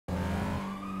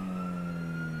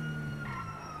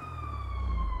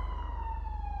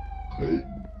Hey.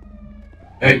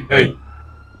 Hey, hey.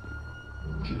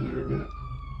 Can you hear me?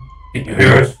 Can you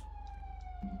hear us?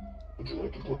 Would you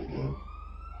like to play a game?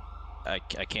 I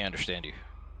can't understand you.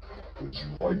 Would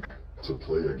you like to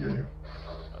play a game?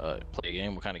 Play a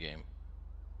game? What kind of game?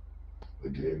 A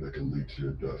game that can lead to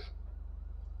your death.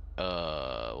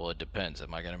 Well, it depends.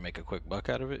 Am I gonna make a quick buck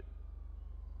out of it?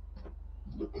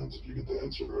 Depends if you get the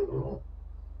answer right or wrong.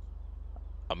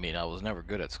 I mean, I was never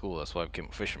good at school. That's why I became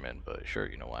a fisherman. But sure,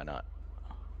 you know why not?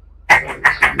 Alright,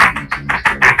 so you're new to these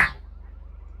games.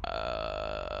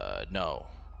 No,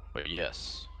 but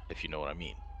yes, if you know what I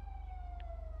mean.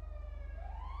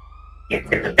 Get to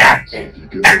the So doctor. if you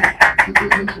get the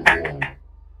answer wrong,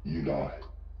 you die.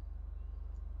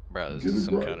 Bro, this Get is it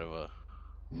some right. kind of a.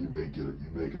 You make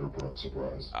it a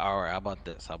surprise. All right, how about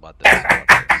this? How about this? How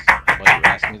about you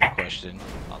ask me the question?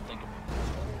 I'll think of it.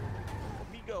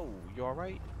 Amigo, you all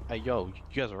right? Hey, yo,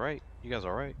 you guys all right? You guys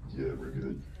all right? Yeah, we're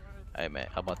good. Hey, man,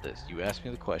 how about this? You ask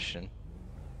me the question.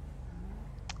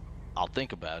 I'll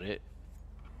think about it,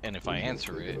 and if I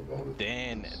answer it,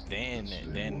 then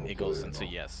it goes into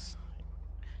yes.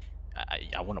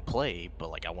 I want to play,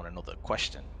 but like I want to know the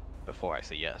question before I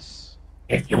say yes.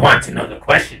 If you want to know the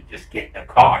question, just get in the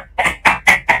car.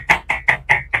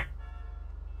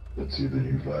 It's either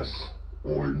yes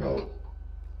or no.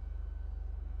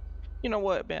 You know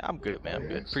what, man? I'm good, man. I'm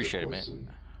good. Appreciate it, man.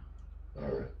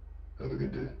 Alright, have a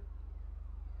good day.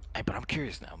 Hey, but I'm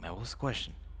curious now, man. What's the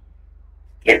question?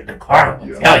 Get in the car and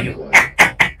we'll tell you.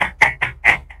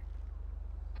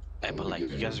 Hey, but like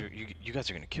you guys are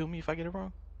gonna kill me if I get it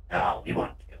wrong? No, we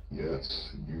won't kill. Yes,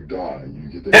 you die. You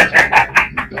get the answer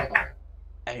wrong, you die.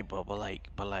 Hey, but like,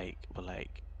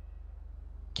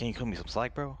 can you cut me some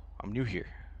slack, bro? I'm new here.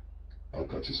 I'll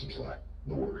cut you some slack.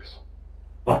 No worries.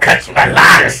 We'll cut you a lot of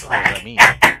What does slack. that mean?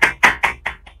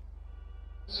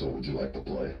 So would you like to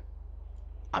play?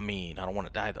 I mean, I don't want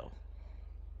to die though.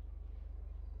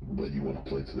 But you want to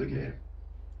play to the game?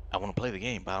 I want to play the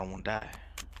game, but I don't want to die.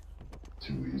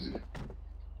 Too easy.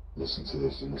 Listen to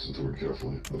this and listen to it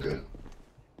carefully, okay?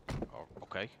 Oh,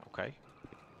 okay.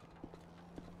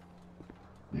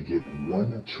 You get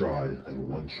one try and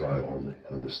one try only.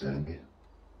 Understand me?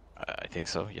 I think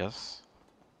so. Yes.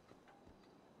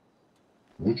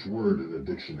 Which word in the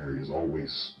dictionary is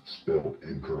always spelled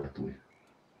incorrectly?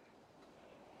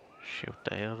 Shit, what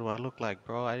the hell do I look like,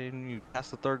 bro? I didn't even pass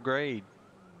the 3rd grade.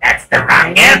 That's the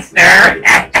wrong answer.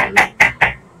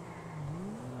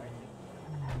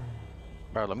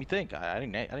 Bro, let me think. I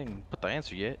didn't put the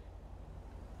answer yet.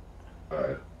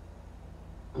 Alright.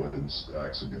 Go ahead and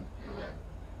ask again.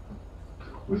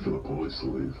 Wait for the police to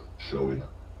leave, shall we?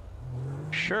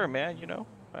 Sure, man. You know.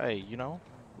 Hey, you know.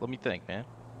 Let me think, man.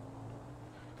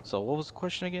 So, what was the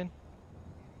question again?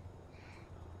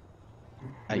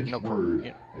 Hey, you know,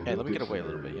 word hey, let me get away a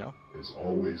little bit, you know? Is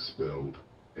always spelled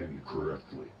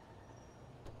incorrectly.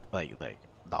 Like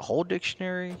the whole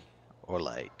dictionary, or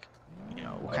like, you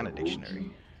know, what kind of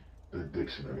dictionary? The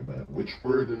dictionary, man. Which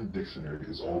word in the dictionary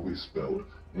is always spelled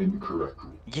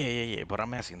incorrectly? Yeah. But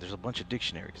I'm asking. There's a bunch of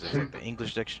dictionaries. There's like the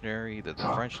English dictionary, the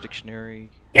French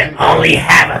dictionary. You only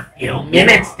have a few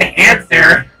minutes to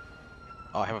answer.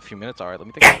 Oh, I have a few minutes. All right, let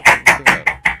me think about it.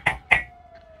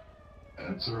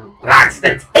 Answer. Clock's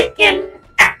the ticking.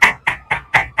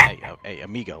 Hey,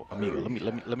 amigo.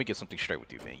 Let me get something straight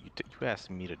with you, man. You asked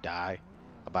me to die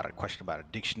about a question about a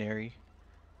dictionary,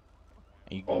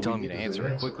 and you telling me to answer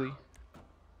it quickly.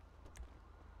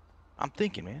 I'm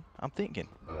thinking, man. I'm thinking.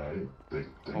 Alright, think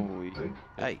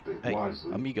Hey,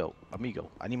 wisely. amigo.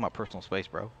 I need my personal space,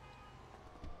 bro.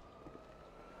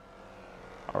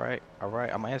 All right. I'm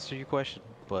gonna answer your question,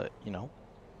 but you know,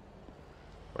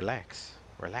 relax.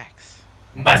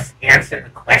 Must answer the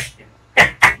question. You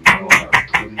now have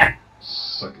 20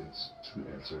 seconds to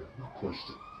answer the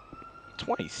question.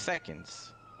 20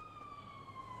 seconds?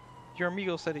 Your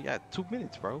amigo said he had 2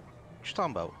 minutes, bro. What you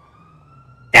talking about?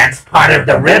 That's part of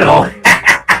the riddle.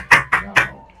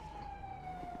 Now,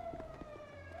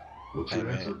 what's your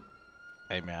answer?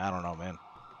 Hey, man, I don't know, man.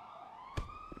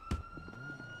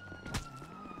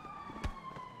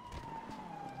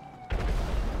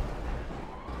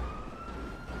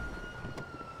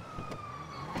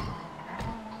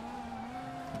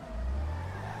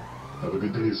 Have a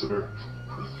good day, sir.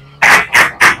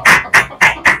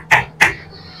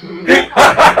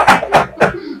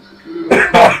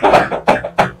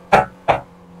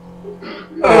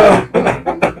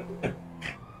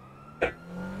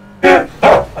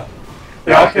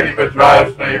 Y'all can't even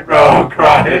drive straight, bro. I'm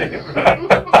crying. Hey,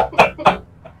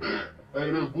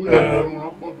 there's blue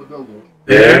I'm bumping that one.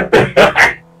 Yeah?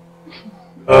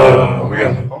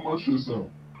 How much is that?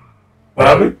 What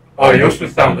happened? Oh, yours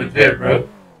should sound legit, bro.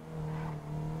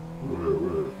 Where?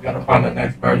 You gotta find the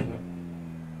next version.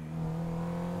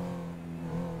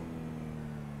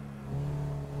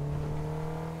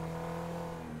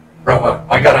 Bro,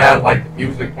 I gotta have like the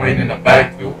music playing in the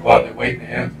back too while they're waiting to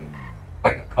answer.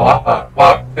 Like a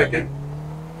clock ticket.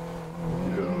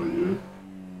 Yeah.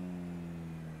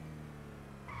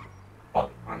 About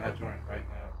to find that joint right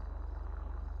now.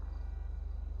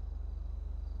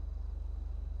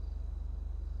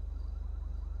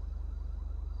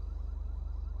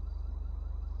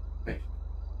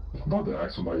 I'm about to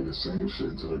ask somebody the same shit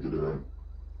until I get it right.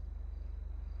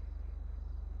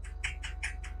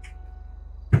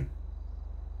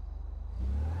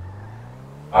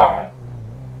 Alright.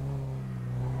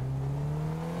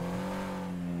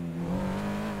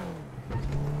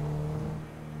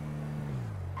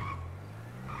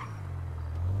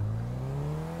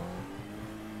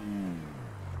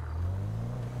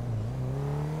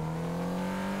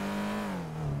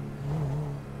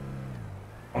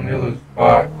 On the other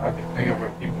spot, I can think of where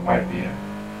people might be in.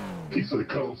 He said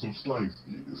cut up some slice.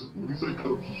 When he said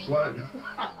cut up some slack.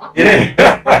 Yeah.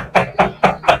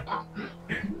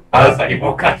 I was like,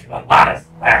 we'll cut you a lot of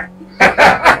slack.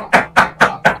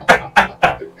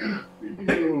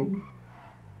 Yo.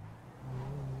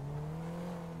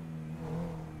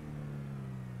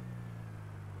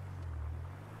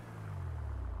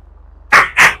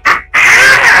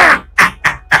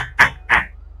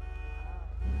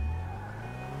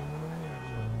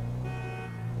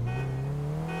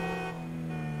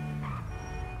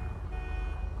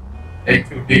 They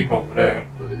too deep over there.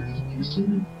 Did you see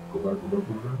me? Go back over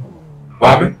there. What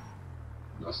happened?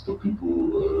 That's the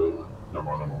people, never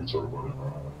mind, we talk about it.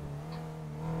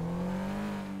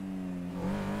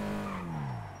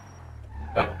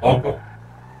 That a local?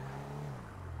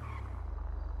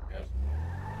 Yes.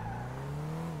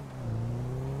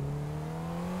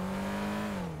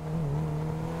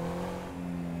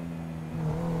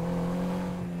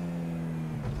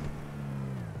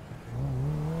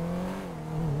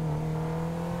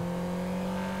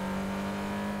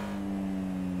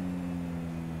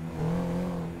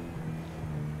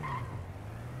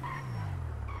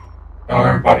 Oh,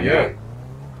 everybody in.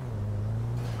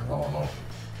 I don't know.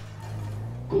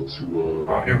 Go to,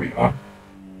 Oh, here we are.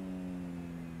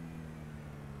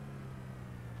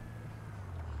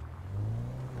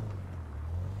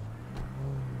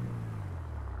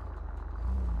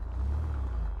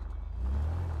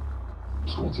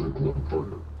 let's go to the club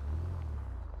further.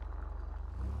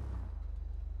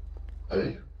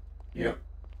 Hey, Yeah.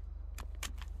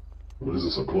 what is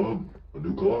this, a club? A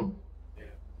new club?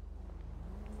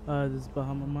 This is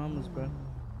Bahama Mamas, bro.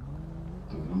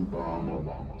 The new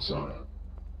Bahama son.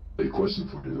 Hey, question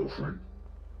for you, little friend.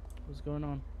 What's going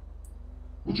on?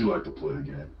 Would you like to play a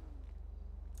game?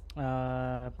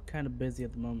 I'm kind of busy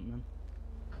at the moment, man.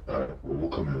 Alright, well, we'll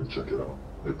come in and check it out.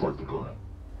 Hey, park the car.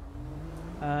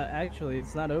 Actually,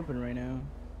 it's not open right now.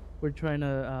 We're trying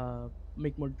to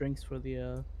make more drinks for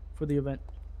the event.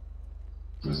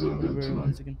 Is it a bit tonight?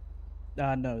 Once again.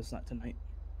 No, it's not tonight.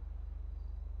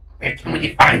 Where can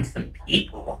we find some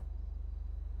people?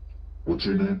 What's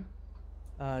your name?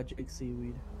 Jake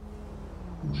Seaweed.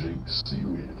 Jake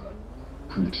Seaweed.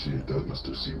 Appreciate that,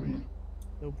 Mr. Seaweed.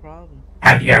 No problem.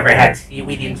 Have you ever had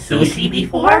seaweed in sushi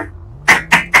before?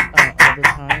 All the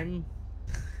time.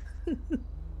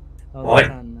 All Boy, the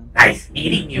time, man. nice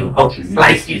meeting you. Hope to Can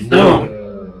slice you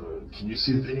soon. Can you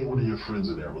see if any one of your friends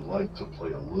in there would like to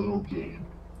play a little game?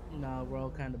 No, we're all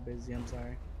kind of busy. I'm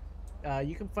sorry.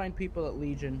 You can find people at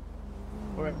Legion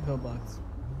or at Pillbox.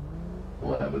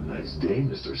 Well, have a nice day,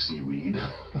 Mr. Seaweed.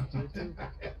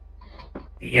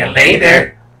 See you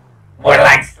later. More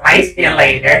like slice you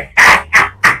later.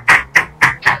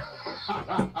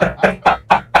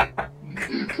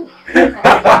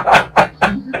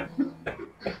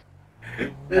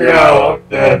 Yo, I'm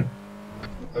dead.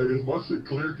 Hey, is my shit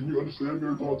clear? Can you understand me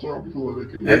every time I talk? I feel like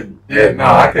they can hear me. Yeah, no,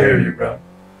 I can hear you, bro.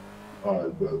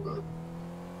 Alright, bet.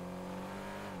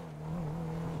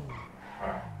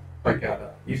 Alright. Check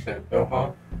out, you said Bill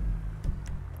Hawk?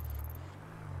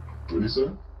 What'd he say?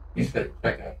 You said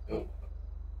check out Bill.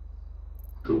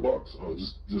 Pillbox? Oh,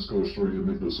 just go straight and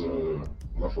make this,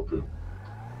 left up here.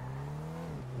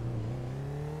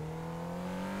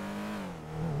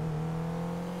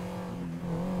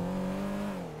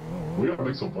 We gotta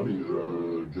make some money,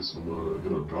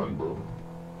 get a gun, bro.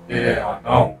 Yeah, I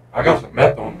know. I got some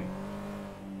meth on me.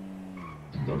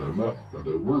 Got that meth, got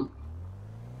that work.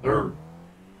 Third.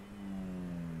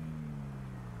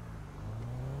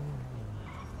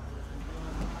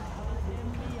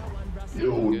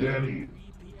 Yo, Danny.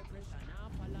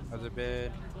 How's it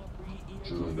been?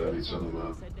 Chillin', Daddy, chillin',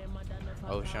 man.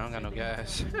 Oh shit, I don't got no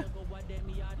gas.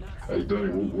 Hey, Danny,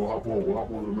 we'll hop on. We'll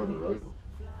hop on in a minute, right?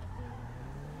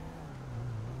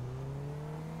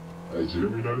 Hey, did you hear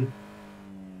me, Daddy?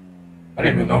 I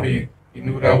didn't even know he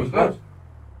knew that was us.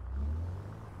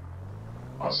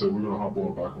 I said we're gonna hop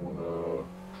on back on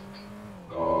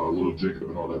little Jacob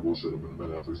and all that bullshit in a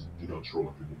minute after you done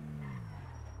trolling people.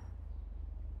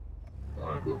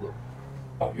 Alright, good.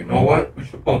 Oh, you know what? We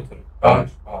should go to the dog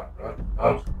spot, right?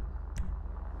 Dog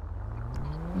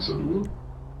You said what?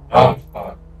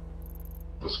 spot.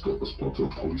 Let's go to the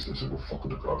police station and go fuck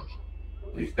with the cops.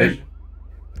 Police station.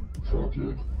 Fuck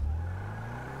yeah.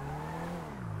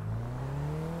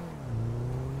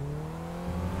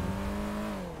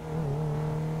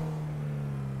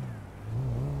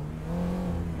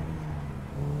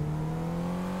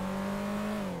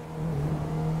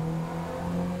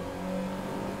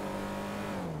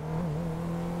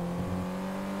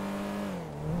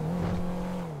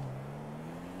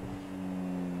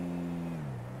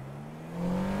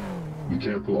 We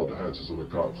can't pull out the hatches on the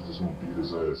cops, we're just gonna beat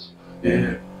his ass.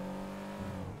 Yeah.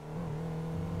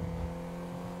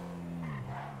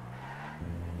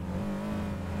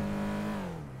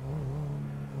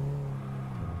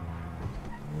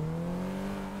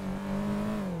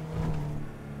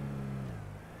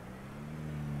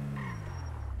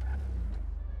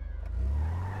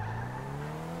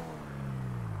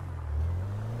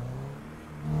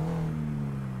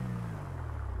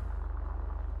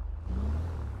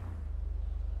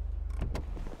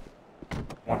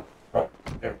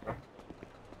 There we go.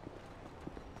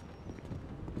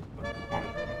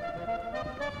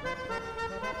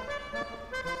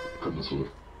 Come this way.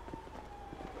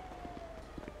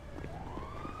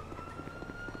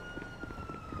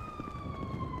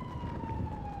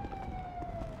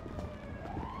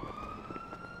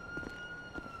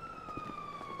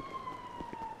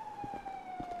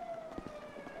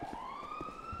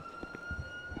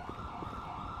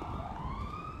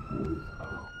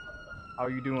 How are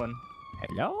you doing?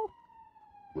 Hello?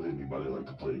 Would anybody like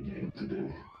to play a game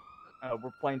today?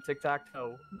 We're playing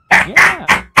tic-tac-toe.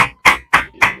 Yeah.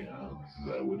 Yeah, is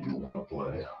that what you want to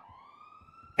play?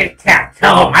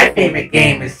 Tic-tac-toe. My favorite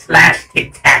game is Slash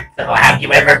Tic-tac-toe. Have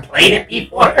you ever played it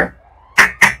before?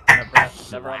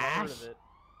 Never heard of it.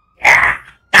 Yeah.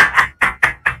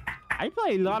 I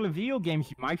play a lot of video games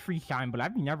in my free time, but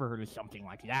I've never heard of something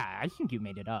like that. I think you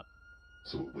made it up.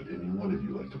 So would any one of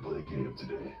you like to play a game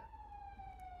today?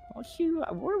 Well, shoot,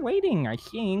 we're waiting, I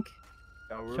think.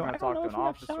 No, we're So gonna I talk don't to know an if we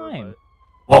have officer, time.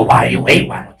 Well, while you wait,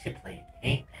 why don't you play a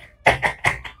game?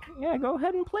 Yeah, go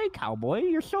ahead and play, cowboy.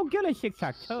 You're so good at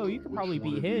tic-tac-toe, you could which probably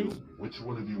one beat of his. which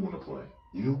one of you want to play?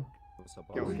 You?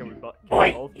 Can we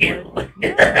Boy, both you. play?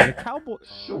 Yeah, the cowboy.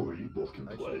 Sure, you both can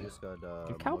play.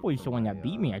 The cowboy's the one that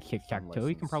beat me at tic-tac-toe.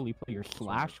 He can probably play your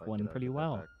slash one pretty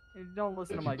well. Hey, don't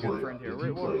listen to If my you good play- friend here. if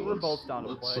you We're play, both down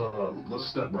to play. Let's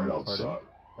step right outside.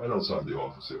 Right outside the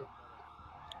office here.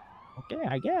 Okay,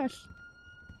 I guess.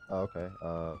 Oh, okay.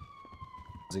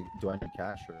 Do I need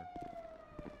cash or?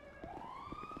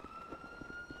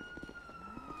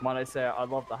 Might I say, I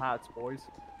love the hats, boys.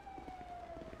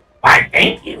 Why,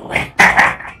 thank you.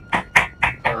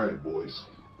 Alright, boys.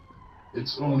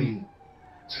 It's only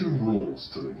 2 rules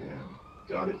to the game.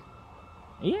 Got it?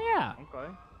 Yeah.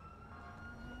 Okay.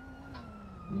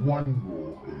 One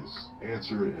rule is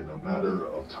answer it in a matter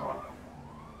of time.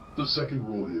 The second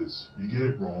rule is you get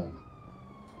it wrong,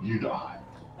 you die.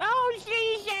 Oh,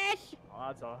 Jesus! Well,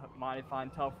 that's a mighty fine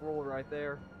tough rule right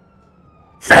there.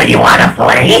 So you want to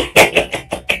play?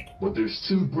 But there's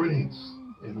 2 brains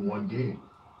in one game.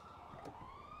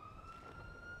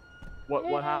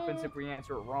 What happens if we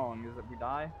answer it wrong? Is it we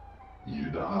die? You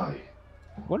die.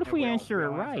 What if we answer it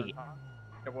right?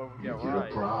 Yeah, what if we You get get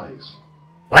right? a prize.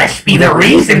 Let's be the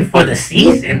reason for the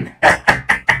season.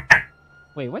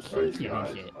 Wait, what Alright, season guys,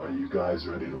 is it? are you guys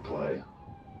ready to play?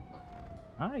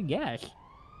 I guess.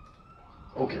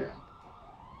 Okay.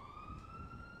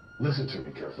 Listen to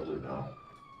me carefully now.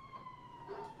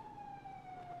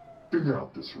 Figure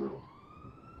out this riddle.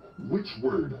 Which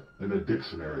word in a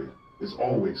dictionary is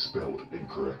always spelled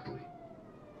incorrectly?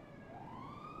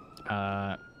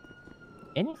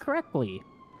 Incorrectly.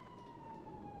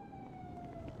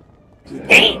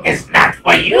 Game is not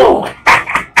for you. What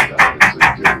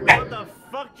the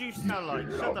fuck do you sound like?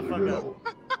 Shut the fuck up.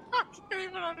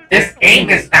 This game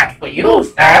is not for you,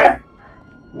 sir.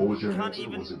 What was your We can't answer?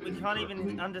 even, Was it we can't even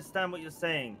incorrectly? understand what you're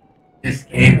saying. This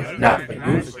game is not for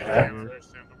you, sir.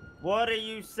 What are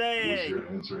you Was saying? your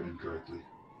answer incorrectly?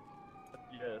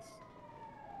 Yes.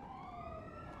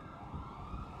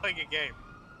 Playing a game.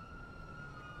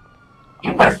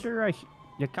 You I'm must. sure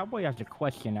The cowboy has a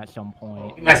question at some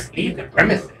point. You must leave the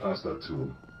premises. Pass that to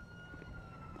him.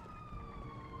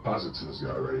 Pass it to this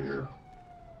guy right here.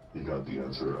 He got the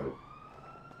answer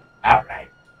right. Alright.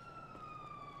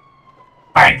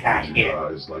 My guy Would you here.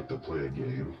 guys like to play a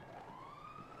game?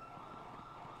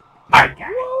 My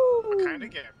guy. What kind of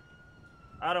game?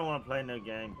 I don't want to play no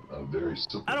game. A very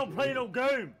simple I don't play game, no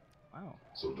game. Wow.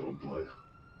 so don't play.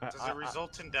 Does it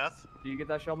result in death? Do you get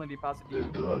that, Sheldon? Do you pass it to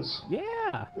It does.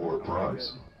 Yeah. Or a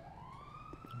prize.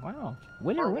 Wow.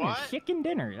 Winner, Or winner, what? chicken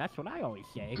dinner. That's what I always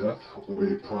say. Death or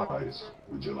a prize.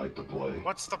 Would you like to play?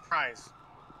 What's the prize?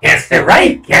 Guess it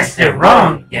right, guess it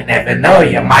wrong. You never know,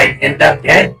 you might end up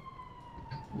dead.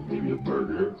 Maybe a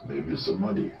burger, maybe some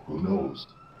money. Who knows?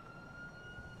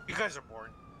 You guys are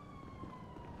boring.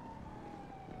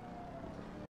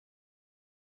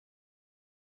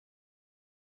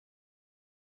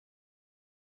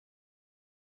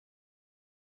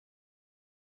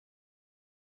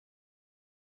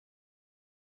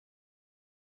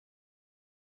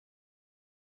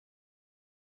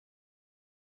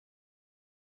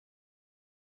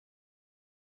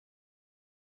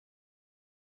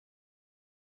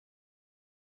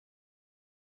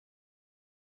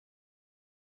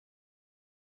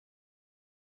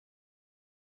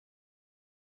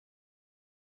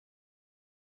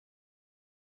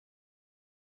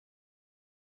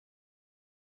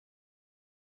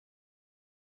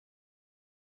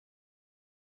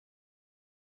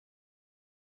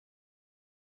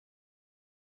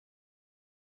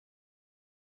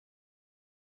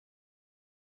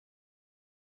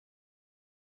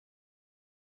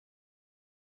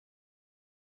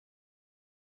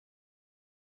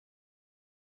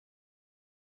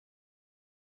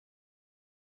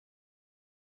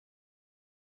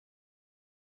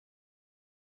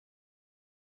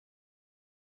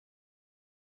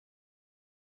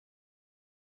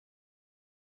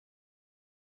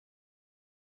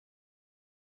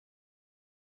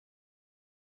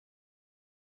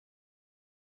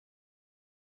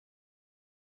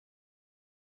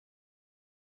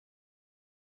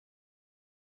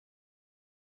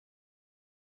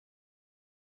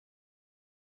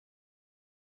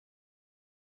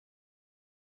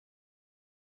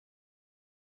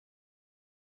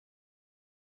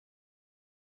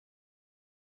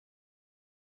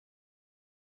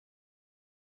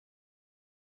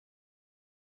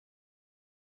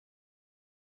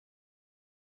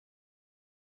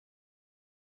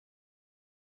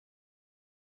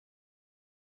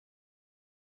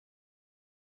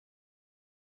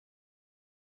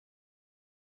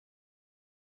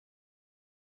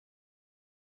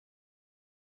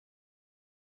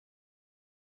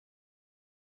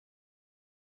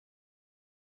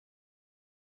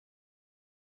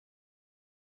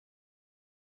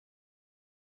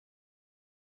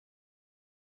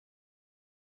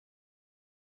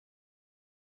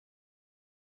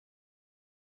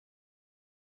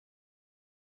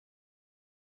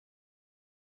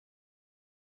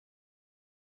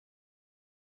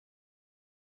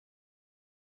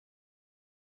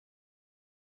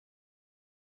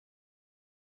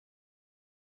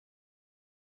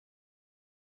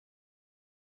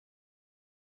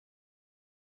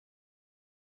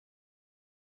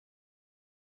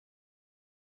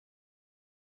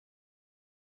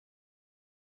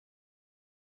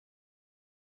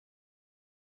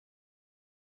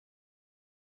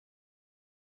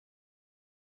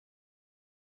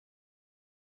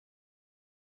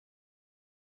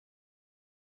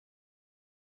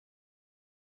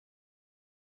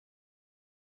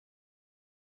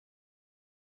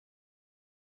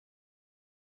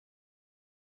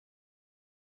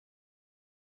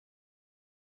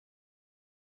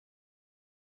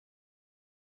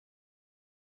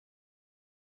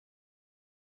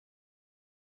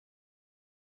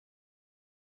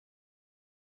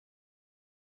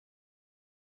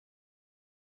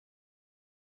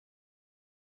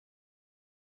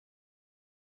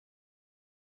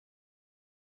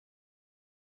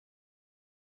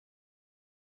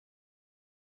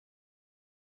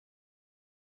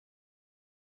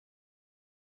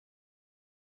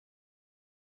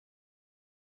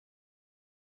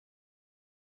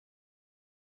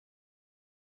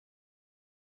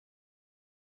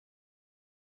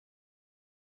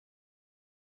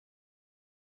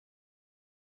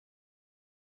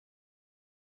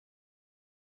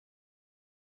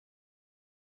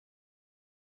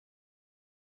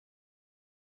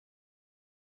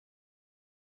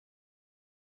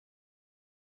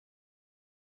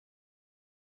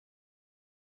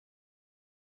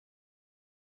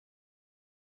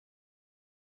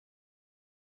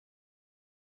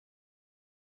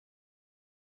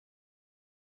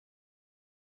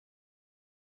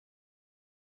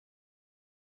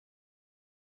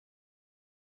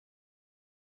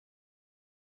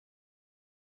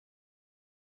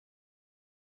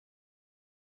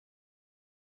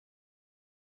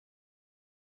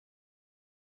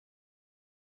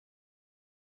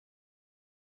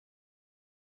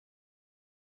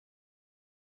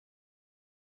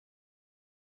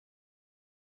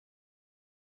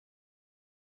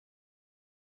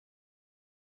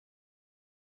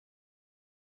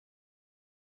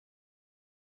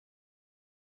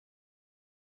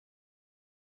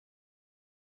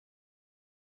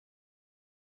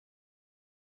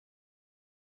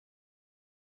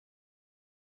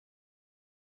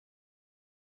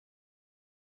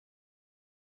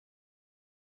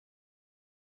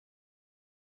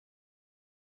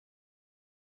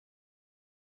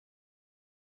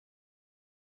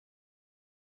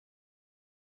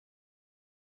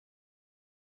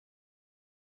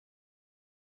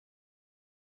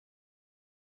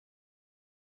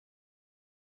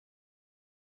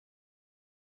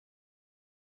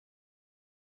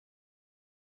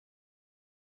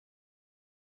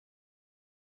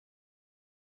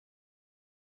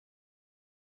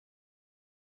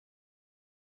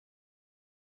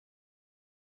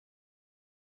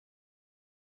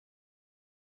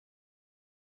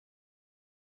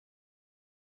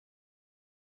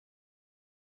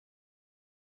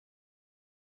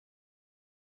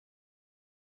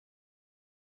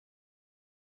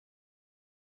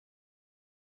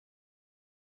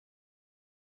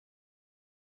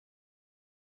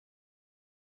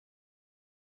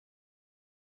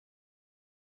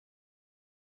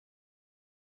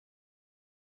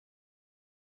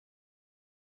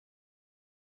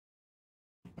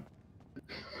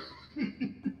 Hey,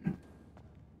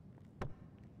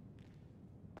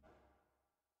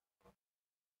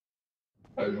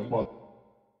 I'm about to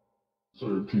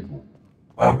serve people.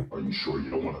 Well, Are you sure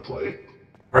you don't want to play?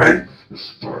 right? You're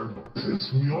starting to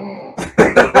piss me off.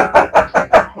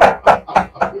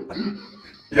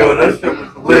 Yo, that shit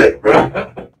was lit, bro.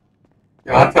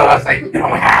 Yo, I say, you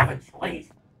don't have a choice.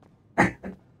 Fuck,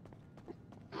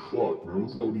 bro.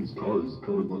 What's up with these cars? The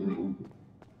cars let me open.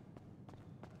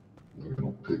 Ain't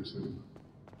no pigs, nigga.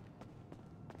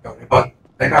 Yo,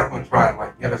 they not gonna try and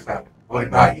like get us out. Well,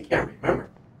 nah, he can't remember.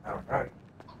 All right.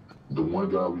 The one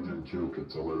guy we didn't kill could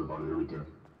tell everybody everything.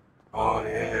 Oh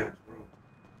yeah, true.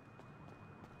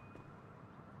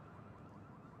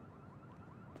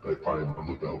 They probably on the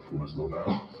lookout for us though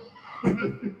now. I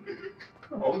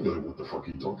don't know what the fuck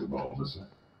he talking about, listen.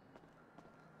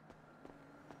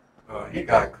 He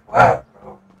got clapped,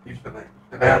 bro. He should have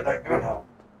had that gun out.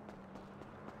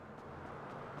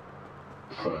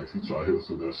 Facts, he tried to hit us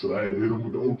with that shit. I had hit him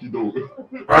with the okey doke.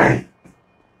 Right.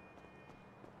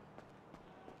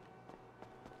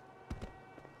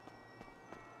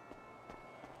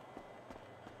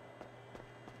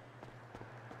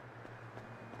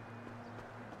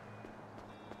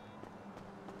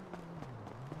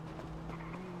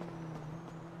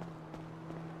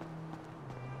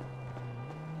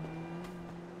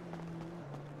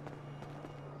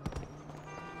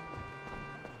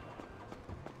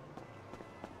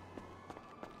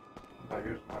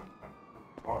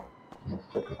 No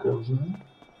fucking cars, man.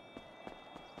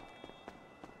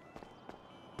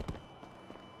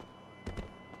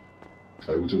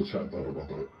 Hey, what your chat thought about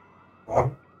that?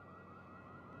 What?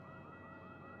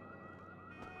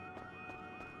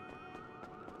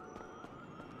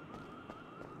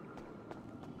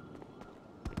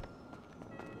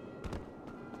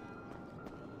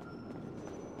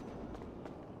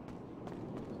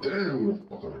 Damn, what the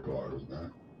fuck are the cars,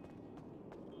 man?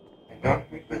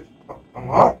 I'm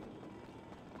hot.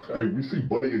 Hey, we see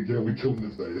Buddy again, we killing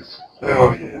his ass.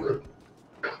 Hell yeah.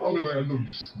 How did I know you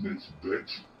snitch, bitch?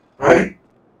 Right?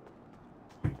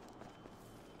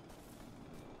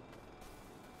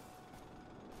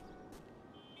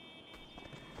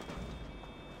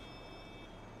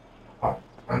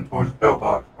 Run towards the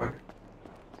pillbox. Okay.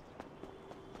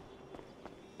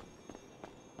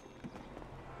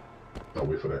 I'll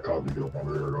wait for that cop to get up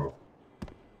on there, though.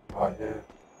 Oh yeah.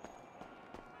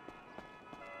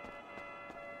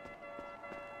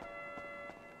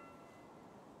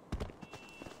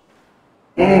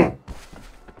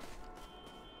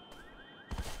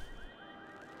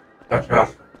 That's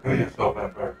just do yourself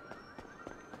that better.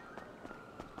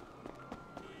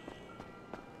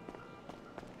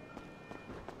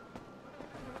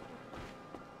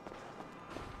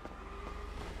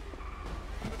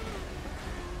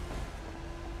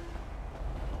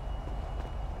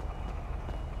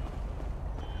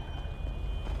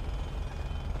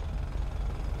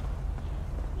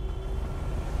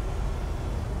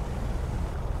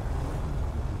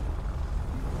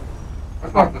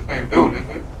 That's not the same dude, is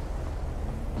it?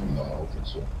 No, I don't think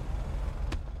so.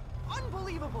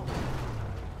 Unbelievable!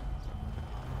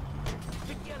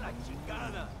 Chequea la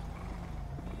chingada!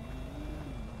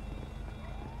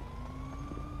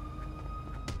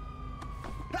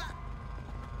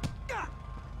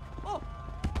 Oh!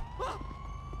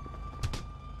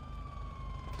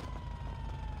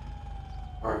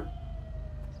 Right.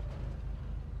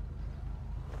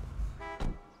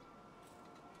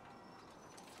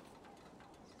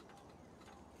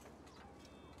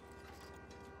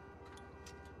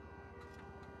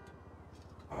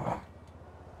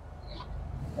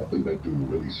 I think that dude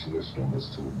really snitched on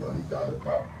us too, but he got it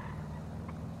out.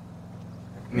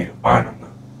 You need to find him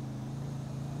now.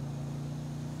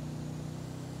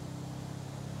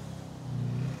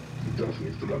 He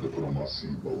definitely forgot to put on my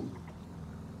seatbelt.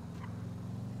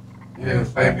 Yeah,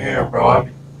 same here, bro. I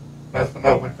be messing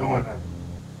up with doing that.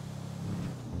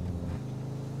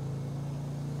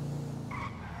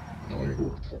 I ain't know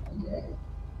what the fuck I'm on.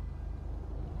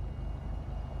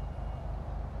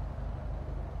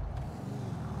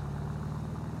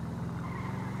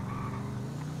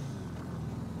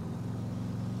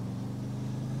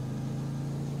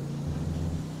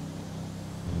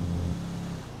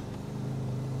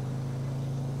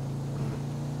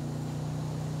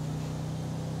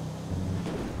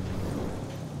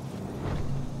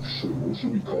 Shit, what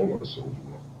should we call ourselves,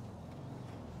 bro?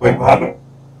 Wait, what happened?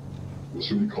 What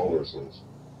should we call ourselves?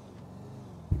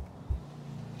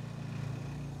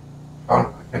 I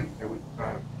don't know. I can't hear what you're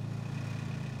saying.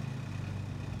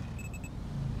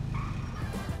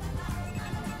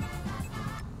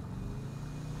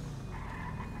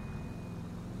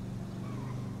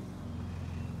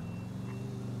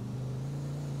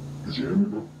 Did you hear me,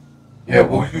 bro? Yeah,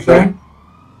 what was you saying?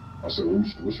 I said,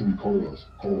 what should we call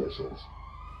ourselves?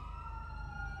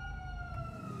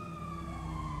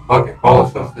 Fucking call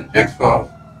ourselves the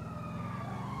Jigsaws.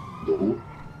 The who?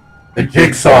 The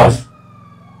Jigsaws.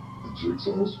 The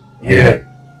Jigsaws? Yeah.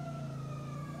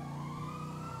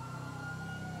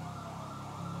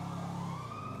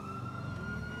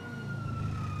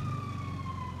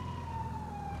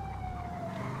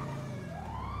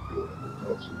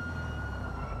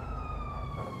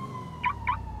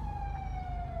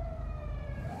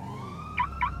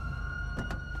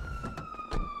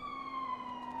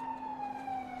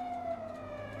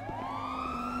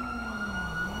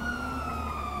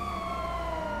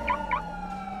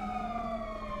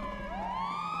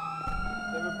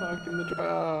 Never park in the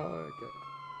truck.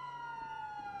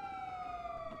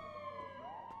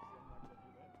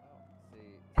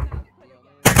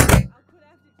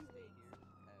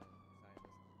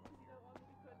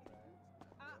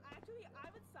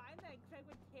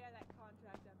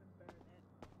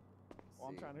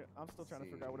 Well, I'm still trying to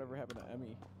figure out whatever happened to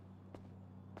Emmy.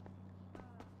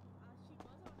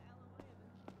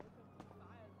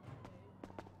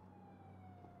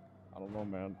 I don't know,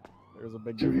 man. There's a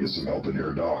big Give you difference. some help in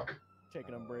here, Doc.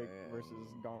 Taking a break versus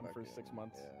gone for 6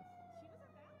 months.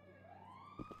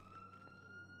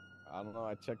 I don't know.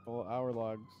 I checked the hour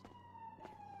logs.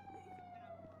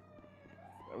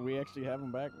 We actually have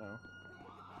him back now.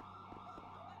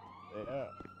 Yeah.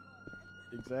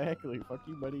 Exactly. Fuck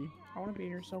you, buddy. I want to be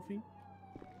in your selfie.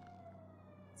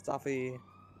 Stuffy.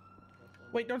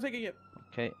 Wait, don't take it yet.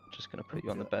 Okay, just gonna put you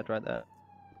on the bed right there.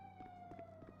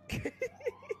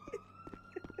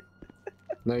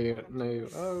 No, no.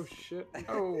 Oh shit.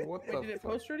 Oh, what Wait, the did it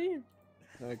fuck? post already?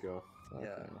 There you go. Okay.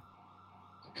 Yeah.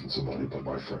 Can somebody put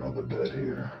my friend on the bed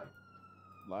here?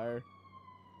 Liar.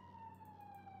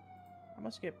 I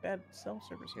must get bad cell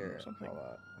service here Here, or something.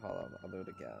 hold on, I'll do it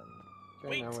again. Okay,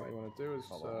 Wait. now what you want to do is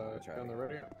Hold on, let me try go on the it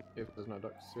radio. If there's no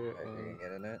doctors here, Alright, you and can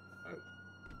get in it.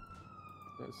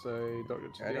 let's say doctor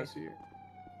to Ready? the ICU.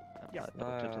 Yeah.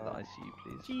 Doctor to the ICU,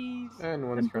 please. Jeez. And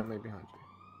one's currently behind you.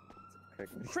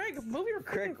 Craig, move your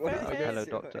Craig, freaking what fat are you ass. Hello,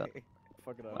 doctor.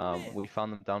 Fuck it up. We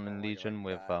found them down in Legion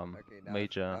with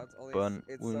major burn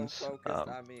wounds. So focused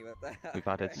on me, what the hell? We've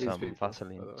added These some people,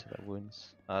 Vaseline by the way. to their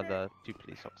wounds. The 2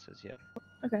 police officers, yeah.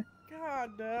 God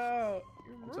no.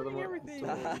 You're Tell them ruining what- everything.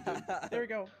 tell them what you did. There we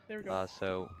go. There we go.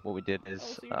 So what we did is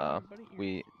so you're not buddy here.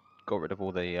 we got rid of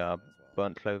all the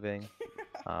burnt clothing.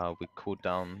 We cooled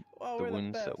down Wow, the we're the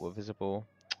wounds that best. were visible.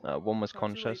 One was Not too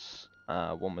late. conscious,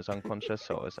 one was unconscious,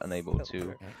 so I was unable to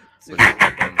Super. release the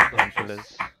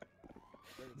painkillers.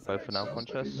 Both are now Sounds like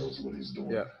he conscious. knows what he's doing.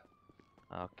 Yeah.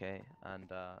 Okay,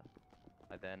 and I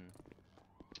then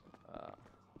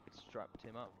strapped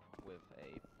him up with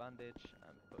a bandage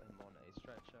and put him on a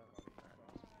stretcher, and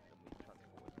then we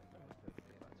transported him to the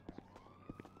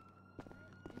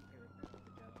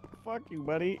Fuck you,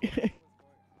 buddy.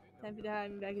 Time for to hire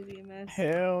me back as EMS.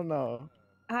 Hell no.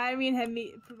 Hire me and have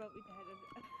me promote me to head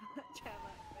of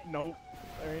Chandler. Nope.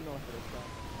 There ain't no third time.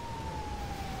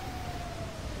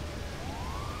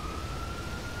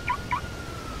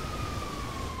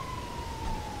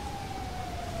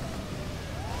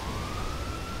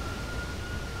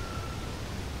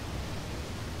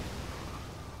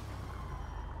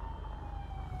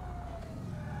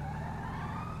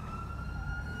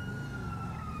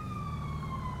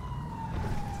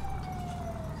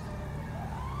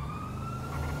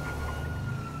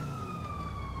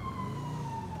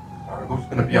 Alright, who's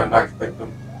gonna be our next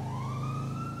victim?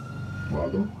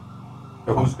 Mother?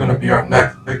 So who's gonna be our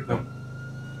next victim?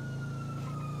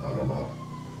 I don't know.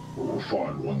 But we'll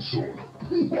find one soon.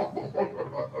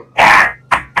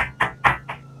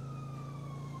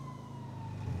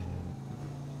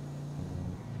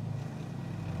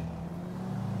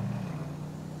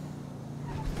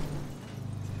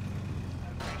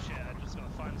 Appreciate it. I'm just gonna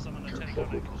find someone to take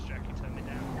on it because Jackie turned me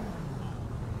down.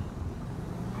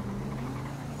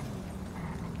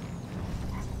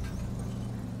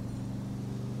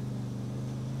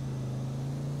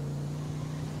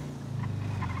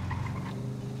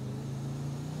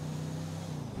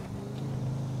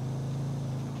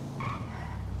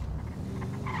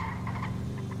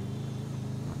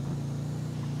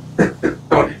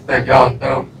 Tony said y'all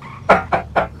dumb.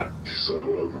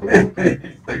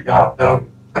 He said y'all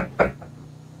dumb.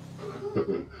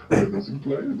 Does he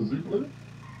play? Does he play?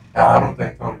 Nah, I don't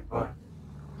think Tony played.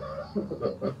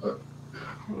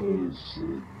 Oh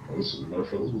shit. Listen, my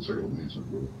fellas will take a Legion,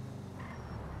 bro.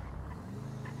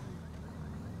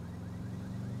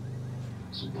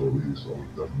 Some police, I'm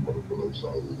definitely gonna put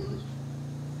outside of this.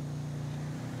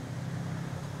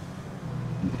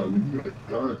 I mean, you got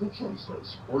guys, I'm trying to start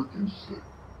sparking shit.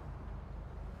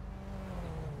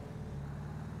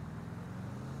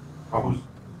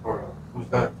 Who's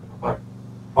that to the left?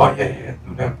 Oh, yeah,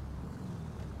 do them.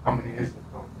 How many is it,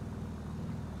 though?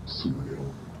 It's too many of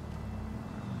them.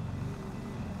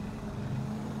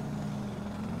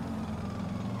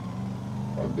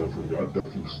 I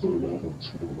definitely started off on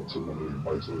two of them. I took one of their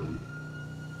bikes early.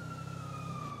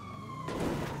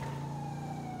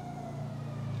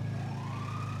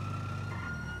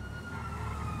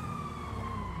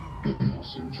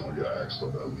 So you're trying to get axed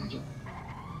on that Legion.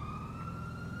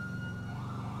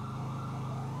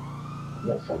 I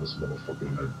want to find this motherfucker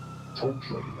in that tow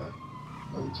truck, man.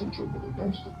 Not a tow truck, but a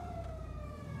dumpster.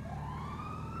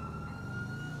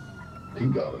 He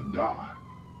gotta die.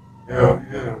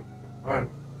 Yeah. Right.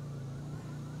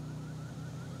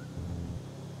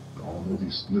 I don't know if he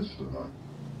snitched or not.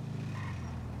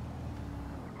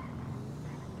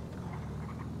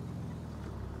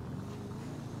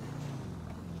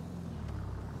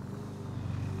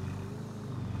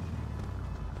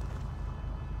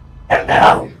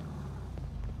 Hello.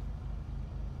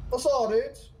 What's up,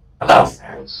 dudes? Hello,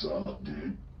 sir. What's up,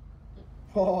 dude?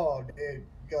 Oh, dude, you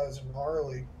guys are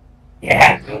gnarly.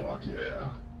 Yeah. Fuck yeah.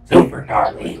 Super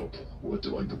gnarly. Would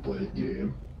you like to play a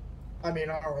game? I mean,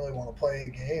 I don't really want to play a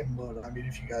game, but I mean,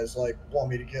 if you guys like want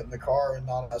me to get in the car and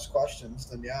not ask questions,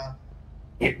 then yeah.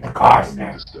 Get in the car, I need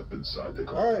sir. to step inside the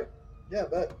car. All right. Yeah,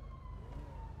 bet.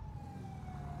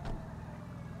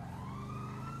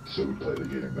 So we play the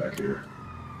game back here.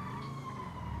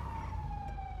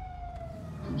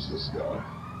 Who's this guy?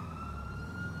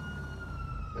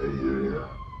 Hey, yeah.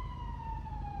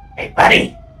 Hey,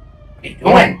 buddy. What are you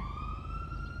doing?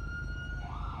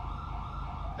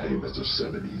 Hey, Mr.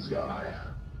 70s guy.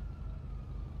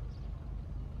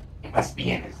 He must be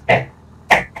in his bed.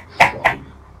 Fuck.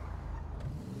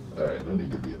 Alright, no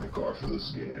need to be in the car for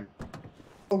this game.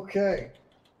 Okay.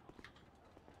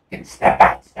 You can step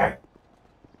out, sir.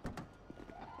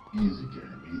 Easy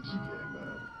game,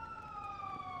 man.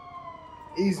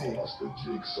 Easy. Lost the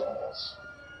jigsaws.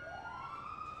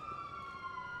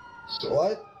 So,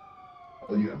 What?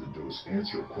 all you have to do is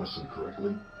answer a question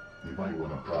correctly. You might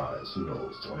win a prize. Who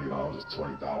knows? $20,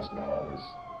 $20,000,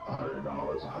 $100,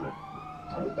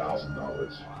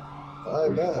 $100,000. I Or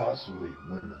you bet. possibly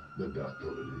win the death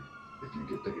penalty if you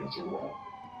get the answer wrong.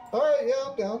 All right, yeah,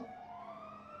 I'm down.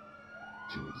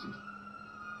 Too easy.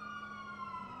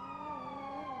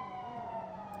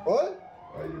 What?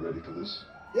 Are you ready for this?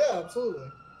 Yeah,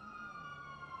 absolutely.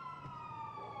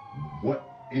 What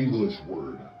English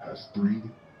word has 3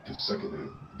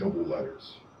 consecutive double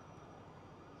letters?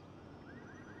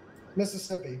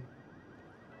 Mississippi.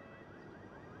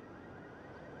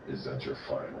 Is that your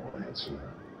final answer?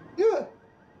 Yeah.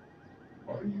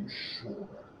 Are you sure?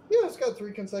 Yeah, it's got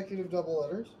 3 consecutive double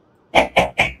letters.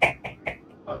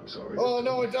 I'm sorry. Oh,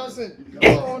 no, it doesn't.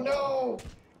 Oh, no.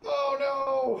 Oh,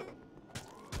 no.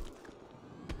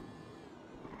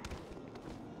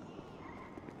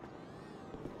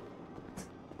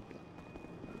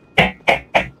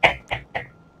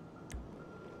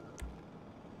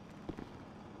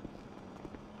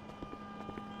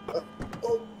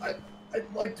 I'd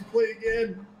like to play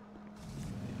again.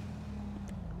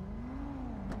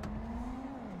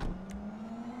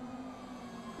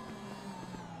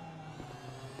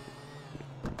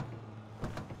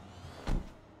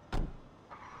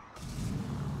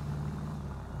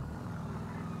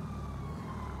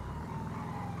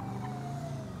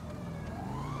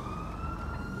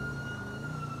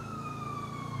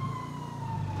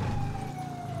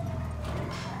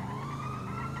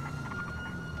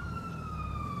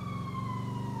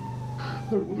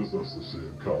 What is this to say?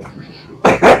 Coffee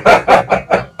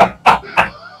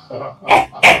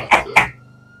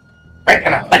We're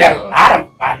gonna put a lot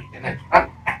of bodies in the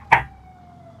trunk.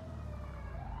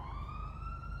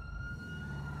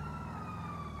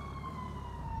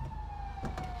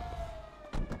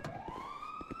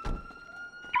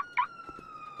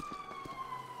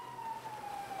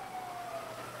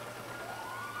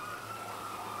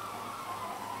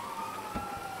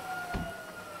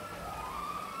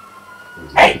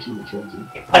 Hey, you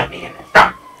put me in the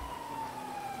trunk.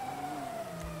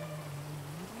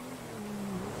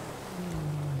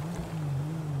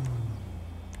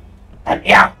 Let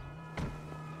me out.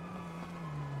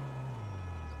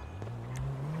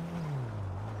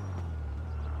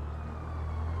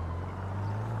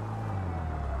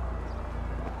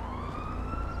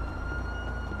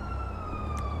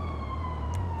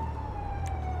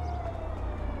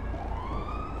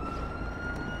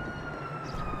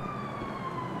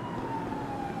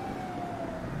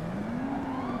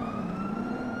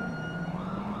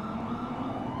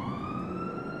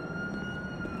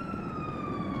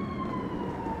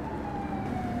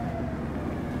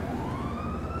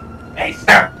 Hey,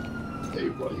 sir. Hey,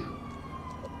 buddy.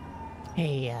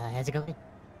 Hey, how's it going?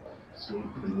 It's going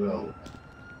pretty well.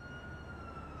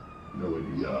 You know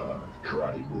any,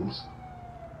 karate moves?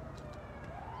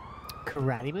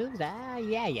 Karate moves?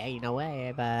 Yeah, you know what?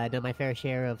 I've done my fair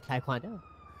share of taekwondo.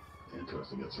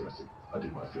 Interesting. I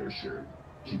did my fair share.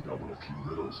 Keep up with a few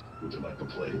riddles. Would you like to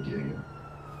play a game?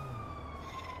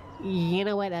 You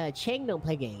know what? Chang don't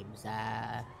play games.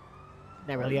 Not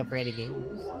really up for any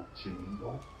games.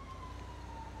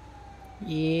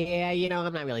 Yeah, you know,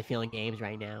 I'm not really feeling games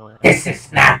right now. This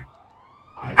is not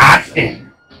an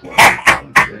option.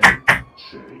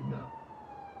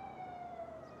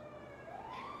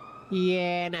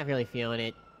 Yeah, not really feeling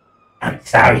it. I'm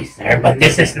sorry, sir, but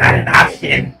this is not an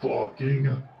option.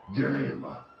 Fucking game,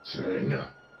 Chang.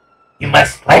 You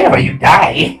must play or you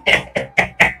die.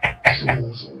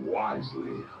 Choose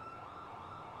wisely.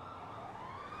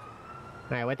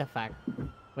 Alright, what the fuck?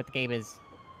 What the game is?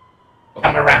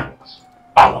 Come around.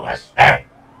 Follow us, sir.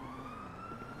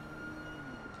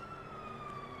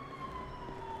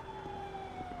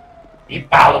 Keep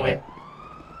following.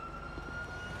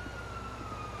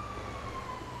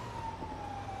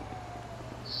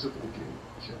 Simple game,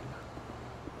 Chang.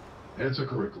 Answer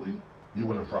correctly, you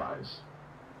win a prize.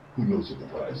 Who knows what the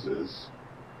prize is?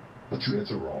 But you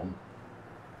answer wrong,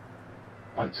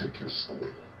 I take your soul.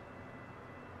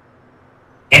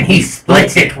 And he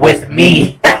splits it with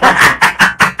me.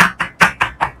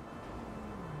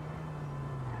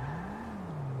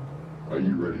 Are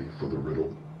you ready for the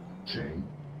riddle, Chang?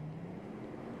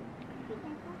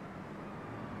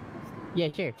 Yeah,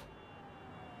 sure.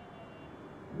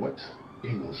 What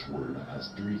English word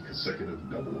has 3 consecutive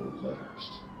double letters?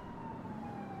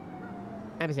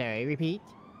 I'm sorry, repeat?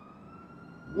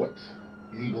 What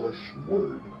English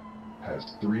word has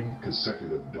 3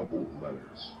 consecutive double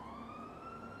letters?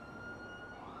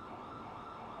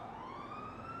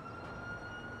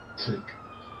 Tick,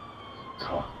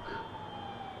 tock.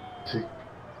 Tick,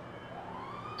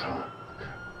 tock.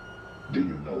 Do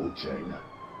you know, Chang?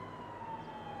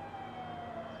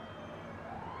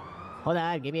 Hold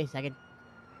on, give me a second.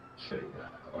 Chang,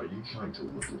 are you trying to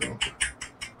look it up?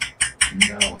 You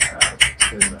now have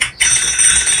 10 seconds.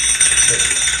 10,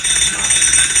 9,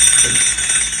 8,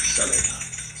 7,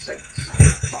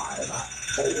 6, 5,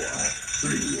 4,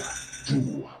 3,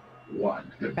 2,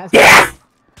 1. Yes!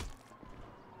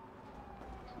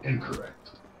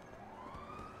 Incorrect.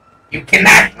 You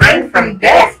cannot run from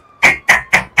death.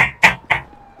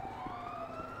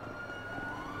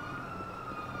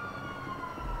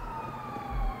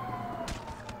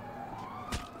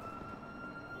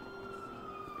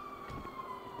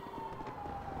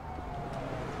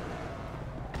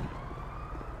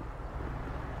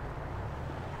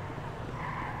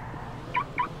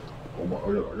 Oh my, I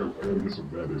gotta get some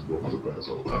band-aids, bro. I'm about to pass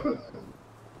out.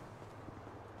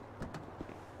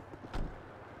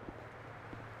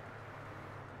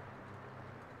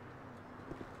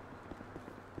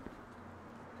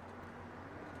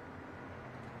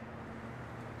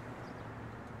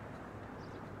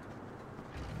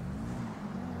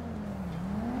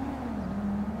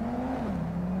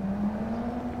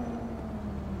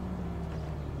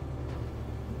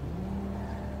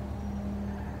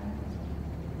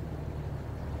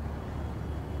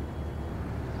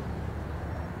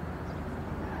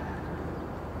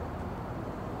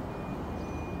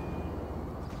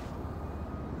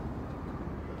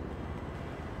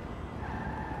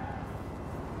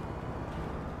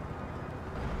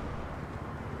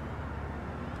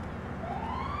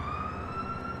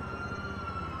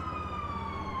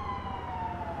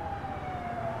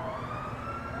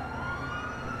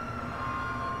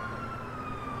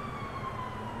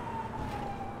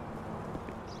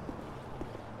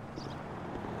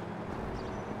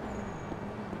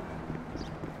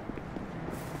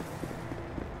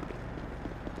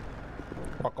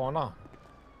 What's going on?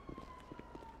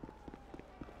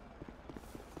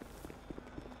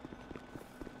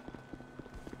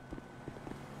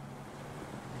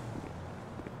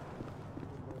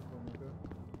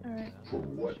 Alright. For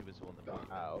what? She was the one that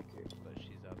okay. But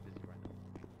she's busy right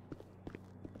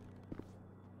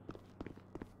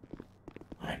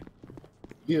now.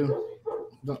 You.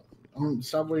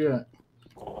 Stop where you're at.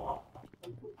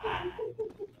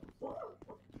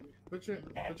 Put your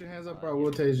hands up, or I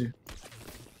will tase you.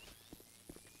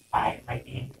 I might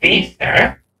be tased,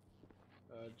 sir.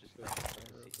 Just go see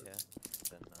here.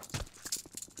 Then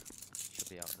she'll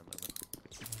be out in a moment.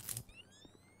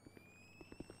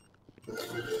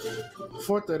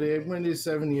 438, Wendy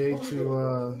 78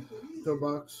 to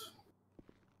pillbox.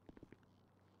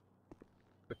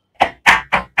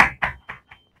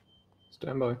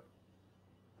 Stand by.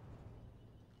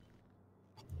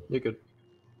 You're good.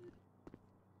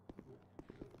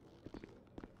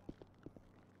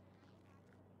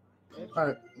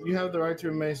 Alright, you have the right to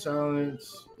remain silent.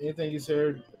 Anything you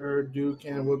say or do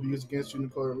can and will be used against you in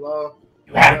the court of law.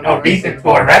 You have no reason to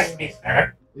arrest me,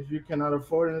 sir. If you cannot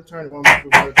afford an attorney, one must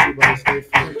provide to you by the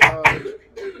state free of charge.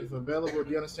 If available, do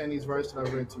you understand these rights that I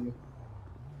read to you?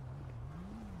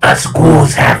 The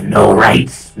schools have no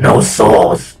rights, no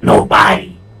souls, no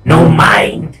body, no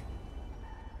mind.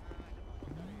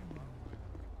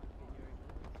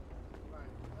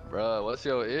 Bruh, what's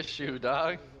your issue,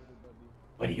 dog?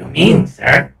 What do you mean,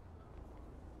 sir?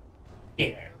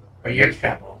 Here, for your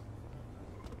trouble.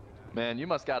 Man, you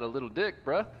must got a little dick,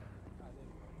 bruh.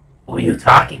 Who are you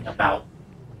talking about?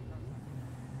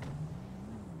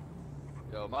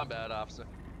 Yo, my bad, officer.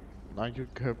 No, you're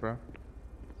good, bro.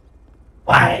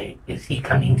 Why is he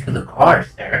coming to the car,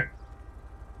 sir?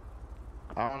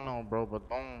 I don't know, bro, but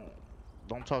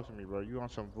don't talk to me, bro. You on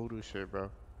some voodoo shit, bro.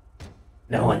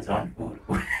 No one's on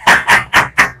voodoo.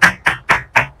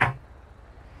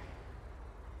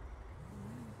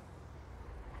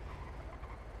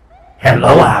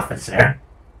 Hello, officer.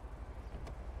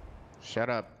 Shut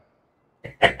up.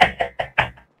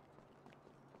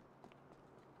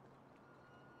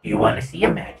 You want to see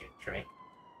a magic trick?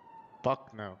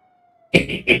 Fuck no.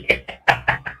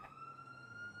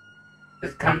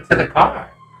 Just come to the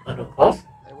car. A little closer.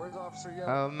 Hey, where's Officer Young?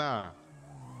 Hell nah.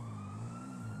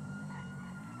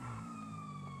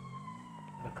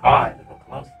 The car, a little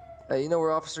closer. Hey, you know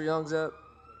where Officer Young's at?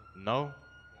 No.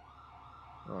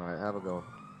 Alright, have a go.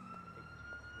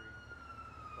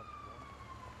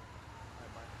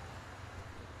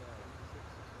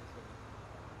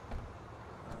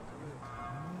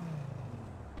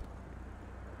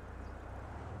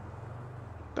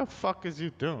 The fuck is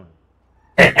you doing?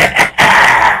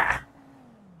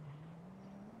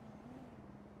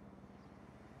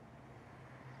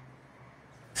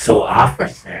 So,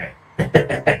 officer.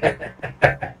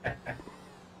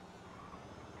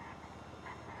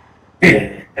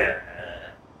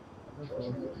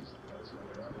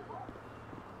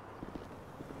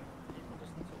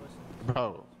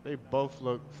 Bro, they both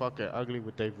look fucking ugly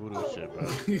with their voodoo shit, bro.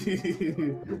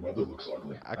 Your mother looks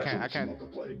ugly. I can't. To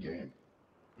play a game.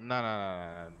 No,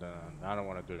 I don't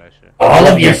want to do that shit. All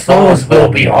of your souls will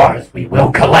be ours. We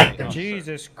will collect them.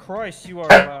 Jesus Christ, you are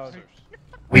loud.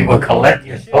 We will collect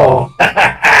your souls.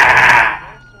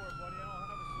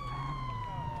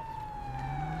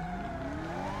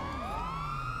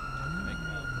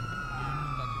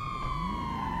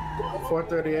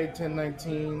 438,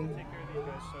 1019,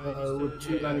 with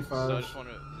 295.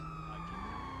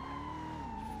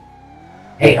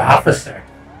 Hey, officer.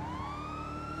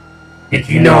 Did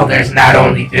you know there's not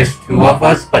only just two of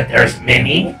us, but there's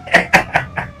many?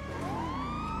 I'm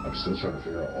still trying to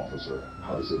figure out, officer,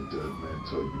 how does a dead man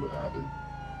tell you what happened?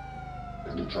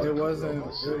 And to try It to wasn't.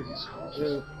 he's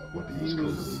conscious, what he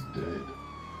was dead.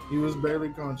 He was barely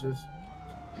conscious.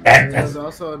 That There was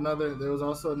also another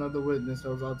witness that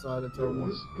was outside that told me. There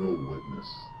was no witness.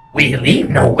 We leave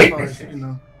no As far as witnesses. you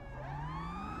know.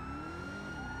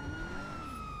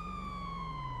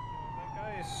 That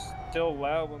guy is still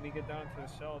loud when we get down to the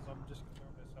cells. I'm just gonna throw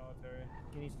him in solitary.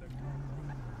 He needs to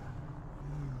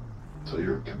Tell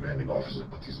your commanding officer to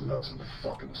put these nuts in the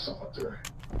fucking solitary.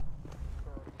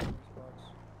 His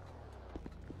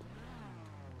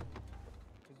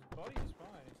buddy is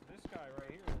fine. It's this guy right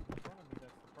here in front of me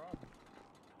that's the problem.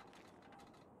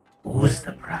 Who's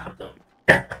the problem?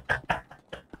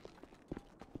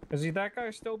 Is that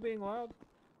guy still being loud?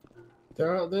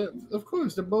 Of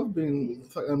course, they're both being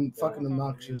fucking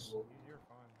obnoxious.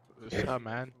 Shut up,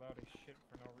 man.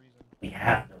 We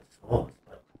have no souls,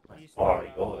 but let's borrow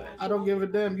yours. I don't give a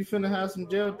damn. You finna have some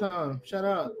jail time. Shut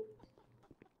up.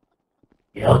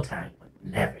 Jail time would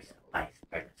never suffice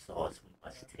for the souls we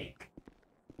must take.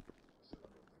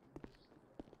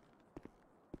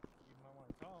 You might want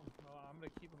to tell him. No, I'm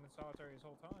gonna keep him in solitary his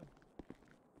whole time.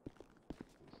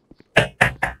 You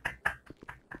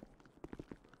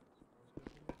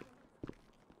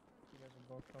guys are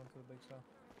both going to the big cell.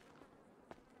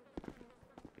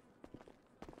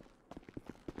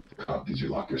 Did you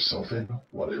lock yourself in?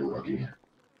 What a rookie.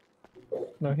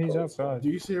 No, he's outside. Do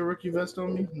you see a rookie vest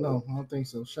on me? No, I don't think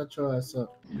so. Shut your ass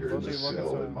up. You're in the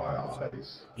cell in my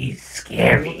eyes. He's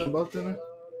scary. Both in there?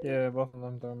 Yeah, both of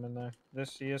them throw him in there.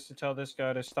 He has to tell this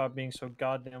guy to stop being so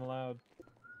goddamn loud.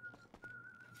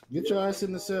 Get your ass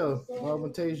in the cell. Or I'm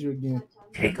gonna tase you again.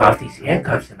 Take off these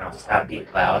handcuffs and I'll stop being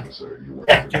loud.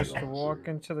 Just walk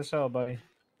into the cell, buddy.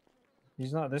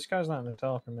 This guy's not in the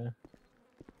cell for me.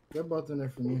 They're both in there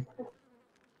for me.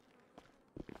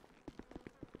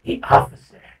 The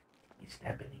officer is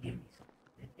step in and give me some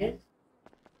tickets?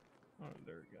 Oh,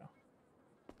 there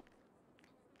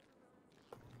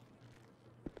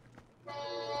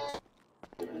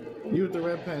we go. You with the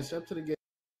red pants, step to the gate.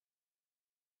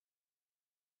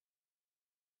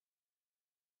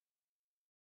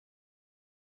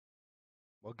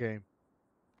 What game?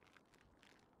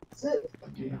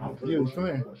 You, come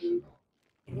here.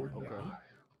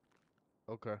 Okay.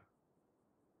 Okay.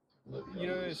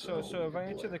 So if I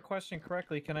answer the question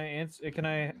correctly, can I answer? Can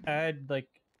I add like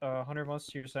 100 months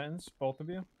to your sentence, both of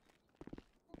you,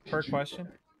 per question,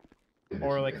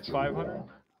 or like 500?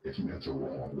 If you answer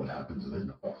wrong, what happens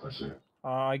then, officer?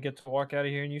 I get to walk out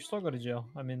of here, and you still go to jail.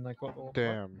 I mean, like what?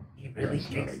 Damn. He really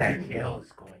thinks that jail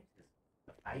is going to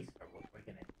suffice for what we're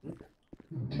gonna do.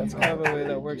 That's kind of the way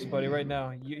that works, buddy. Right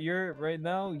now, you're right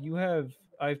now.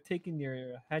 I've taken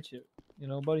your hatchet. You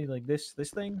know, buddy. Like this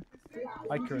thing,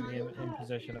 I currently am in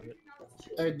possession of it.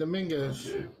 Hey,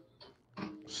 Dominguez.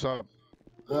 Sup?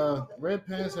 Red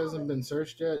Pants hasn't been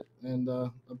searched yet, and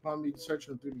upon me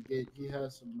searching him through the gate, he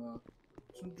has some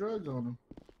drugs on him.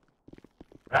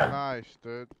 Nice,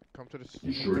 dude. Come to the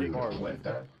You sure you gonna plant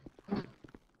that?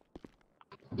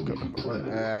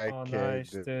 Oh,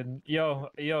 nice, dude. Yo,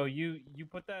 you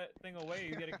put that thing away.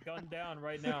 You get it gunned down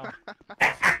right now.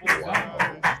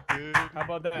 How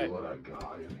about that? What a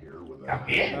guy in here with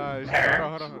Nice.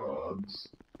 Hold on.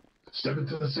 Step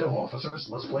into the cell, officers.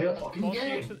 Let's play a fucking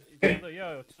game.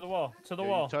 Yo, to the wall, to the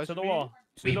wall, touch to the me? wall,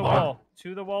 to the wall,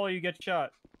 to the wall, or you get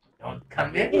shot. Don't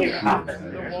come in here, officer.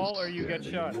 To the wall, or you get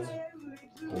shot.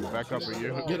 Back up a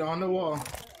year. Get on the wall.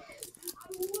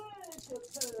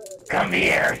 Come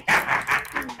here.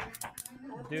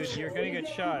 Dude, you're gonna get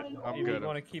shot if you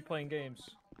want to keep playing games.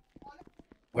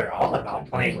 We're all about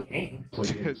playing games.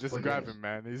 Just grab him,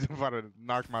 man. He's about to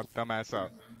knock my dumb ass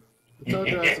out. I told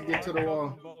you I have to get to the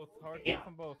wall. Hard cuff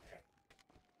them both.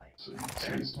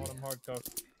 Hold them hard cuff.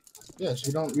 Yes,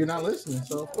 you're not listening,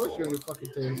 so of course you're gonna get fucking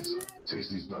tased.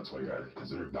 Taste these nuts while you're at it, because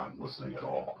they're not listening at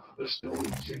all. They're still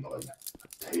jingling.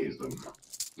 Tase them.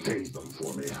 Tase them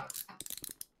for me.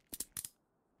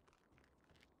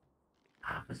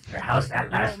 Officer, how's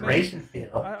that laceration feel?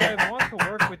 I want to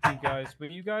work with you guys,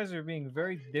 but you guys are being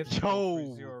very difficult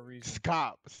for zero reason.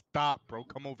 Stop, bro.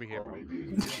 Come over here, bro.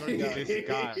 This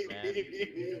guy, man.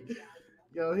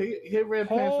 Yo, hit Red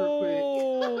Pants real quick.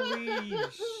 Holy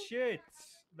shit!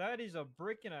 That is a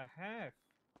brick and a half.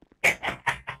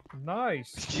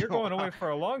 Nice. You're going away for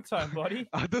a long time, buddy.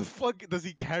 How the fuck does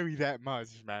he carry that much,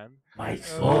 man? My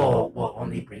soul will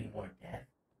only bring more death.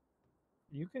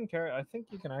 You can carry. I think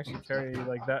you can actually carry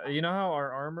like that. You know how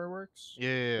our armor works?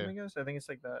 Yeah. I think it's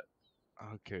like that.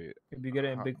 Okay. If you get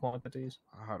it in big quantities.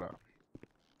 Hold up.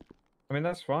 I mean,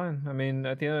 that's fine. I mean,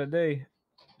 at the end of the day,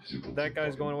 that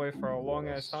guy's going away for a long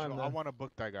ass time. I want to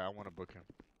book that guy. I want to book him.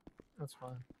 That's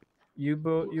fine. You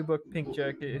book Pink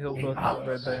Jacket. He'll book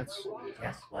Red Pants.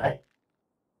 Guess what?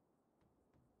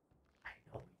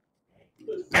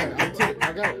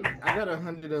 I got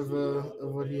 100 of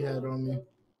what he had on me.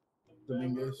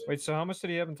 Dominguez. Wait, so how much did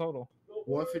he have in total?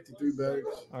 153 bags.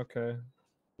 Okay.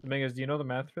 Dominguez, do you know the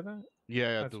math for that?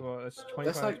 Yeah, that's what. It's 25,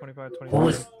 That's like, 25,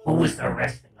 25. Who was the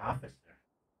arresting officer?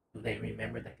 Do they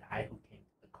remember the guy who came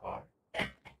to the car?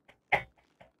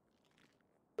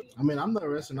 I mean, I'm the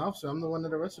arresting officer. I'm the one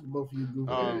that arrested both of you.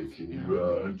 Hey, can you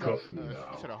handcuff me You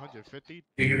now? said 150?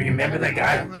 Do you remember the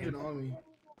guy? 100 on me.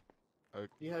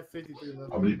 He had 53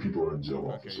 left. How many people are in jail, Okay,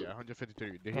 officer? yeah,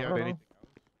 153. Did he have anything?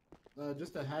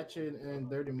 Just a hatchet and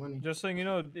dirty money. Just so you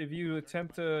know, if you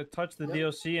attempt to touch the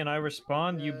DLC and I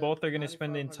respond, you both are going to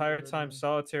spend the entire time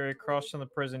solitary across from the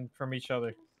prison from each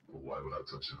other. Why would I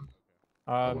touch him?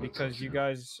 Because you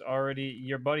guys already,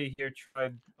 your buddy here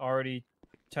tried already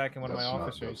attacking one of my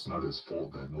officers. That's not his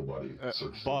fault that nobody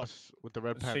searched Boss with the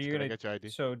red pants. So you're Can I gonna get your ID?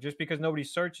 So just because nobody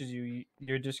searches you,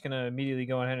 you're just gonna immediately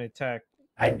go ahead and attack.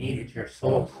 I needed your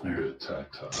soul. You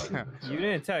attacked. You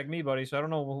didn't attack me, buddy. So I don't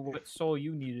know what soul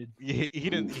you needed. Yeah, he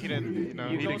didn't. You know,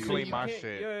 he didn't claim my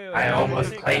shit. I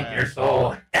almost claimed your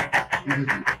soul.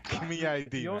 Give me your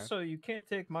ID, You man. you can't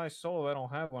take my soul. I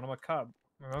don't have one. I'm a cop.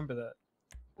 Remember that.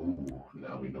 Ooh,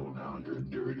 now we know now you're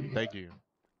dirty. Thank you.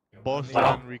 Boss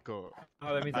Well, Enrico.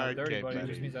 Oh, that means I'm dirty, Okay, buddy. It buddy.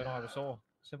 just means I don't have a soul.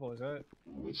 Simple as that.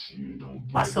 Which you don't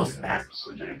get Muscle yet, smash.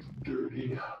 so you're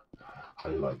dirty. I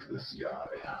like this guy.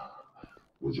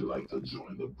 Would you like to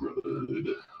join the brotherhood?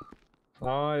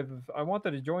 If I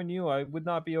wanted to join you, I would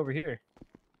not be over here.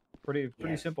 Pretty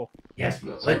simple. Yes,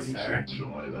 you would, sir.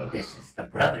 This is the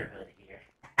brotherhood here.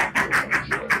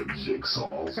 Join the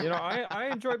Jigsaw. You know, I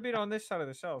enjoy being on this side of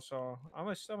the cell, so I'm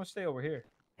gonna stay over here.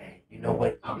 Hey, you know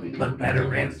what? You look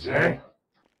better in, sir.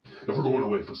 If we're going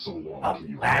away for so long, A can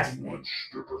you find plastic one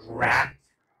stripper for us? wrapped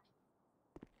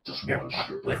Just your one bo-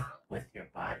 stripper. with your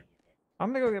body. I'm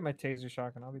gonna go get my taser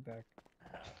shotgun. I'll be back.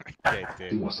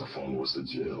 He wants to follow us to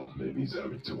jail. Maybe he's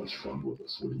having too much fun with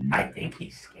us. What do you I think? think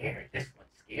he's scared. This one's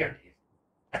scared.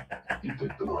 You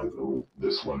think the one,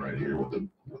 this one right here with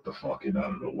the fucking, I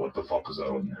don't know, what the fuck is that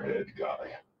on your head,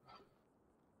 guy?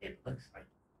 It looks like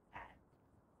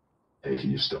Hey,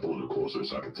 can you step a little closer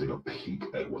so I can take a peek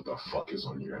at what the fuck is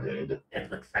on your head?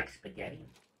 it looks like spaghetti.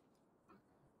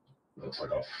 Looks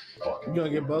like a fucking... You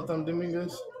gonna get both of them,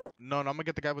 Domingos? No, I'm gonna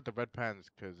get the guy with the red pants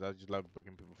because I just love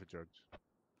booking people for drugs.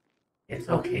 It's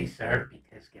okay, sir,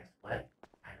 because guess what?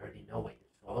 I already know what your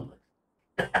soul looks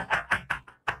like.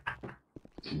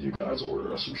 Can you guys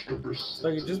order us some strippers?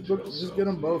 Like, just get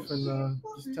them both and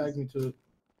just tag me to it.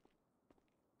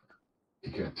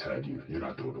 He can't tag you. You're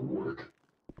not doing the work.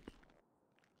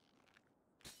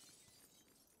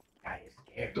 Guy is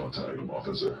scared. Don't tag him,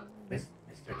 officer.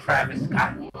 Mr. Travis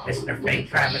Scott. Mr. Fake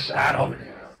Travis Scott over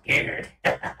there is scared.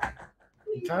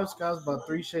 Travis Scott's about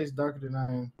 3 shades darker than I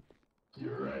am.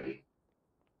 You're right.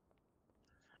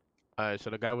 Alright, so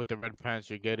the guy with the red pants,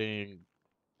 you're getting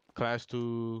class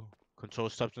 2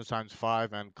 controlled substance times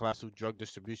 5 and class 2 drug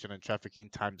distribution and trafficking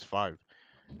times 5.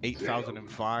 8,000 in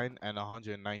fine and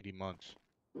 190 months.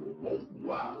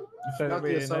 Wow. So forgot wait,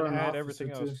 the and assault then on an add officer, everything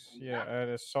too. else. Yeah, add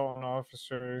assault on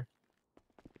officer.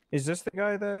 Is this the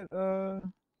guy that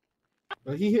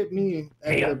But he hit me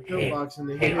at Hey, the pillbox and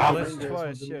then he hey, hit officer, me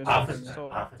twice? Yeah, officer,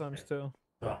 assault times 2. So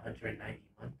 190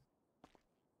 months.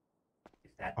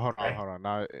 Is that Hold correct? on.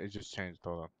 Now it just changed.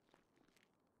 Hold on.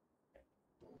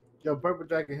 Yo, Purple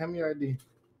Jacket, hand me your ID.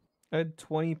 Add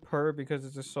 20 per because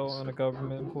it's assault on a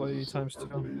government employee times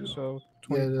 2. So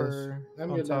 20 Yeah, it is. per Let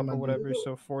me on get that, top my of dude. whatever.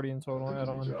 So 40 in total. Add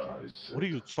on. What are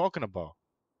you talking about?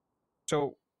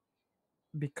 So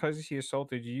because he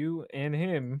assaulted you and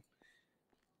him,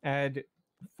 add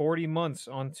 40 months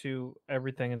onto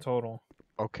everything in total.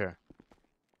 Okay.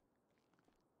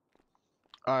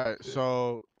 Alright,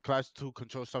 so class 2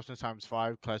 controlled substance times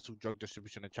 5, class 2 drug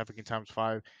distribution and trafficking times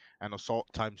 5, and assault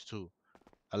times 2.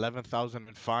 11,000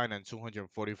 in fine and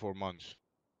 244 months.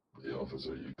 The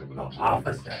officer, you coming Oh, up to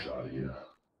officer. get shot of you.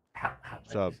 How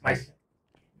What's up? what is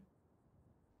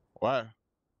What?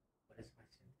 my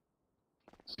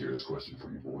Serious question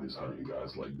for you boys. How do you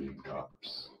guys like being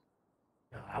cops?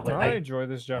 No, I would I like. enjoy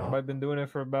this job. I've been doing it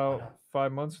for about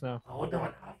 5 months now. Hold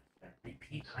on, officer.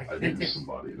 Repeat my I knew sentence.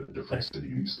 somebody in a different city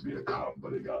who used to be a cop,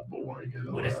 but it got boring.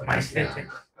 And What is my sentence?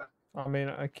 I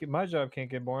mean, my job can't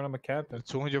get boring. I'm a captain.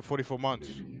 244 months.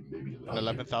 And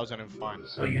 11,000 in fine.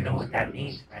 So you know what that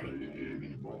means, right?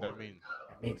 What that mean?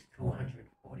 That means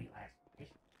 240 last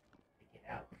mission to get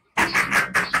out.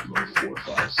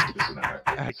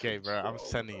 Okay, bro. I'm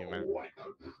sending you, man.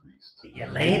 See you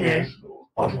later.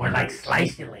 Or more like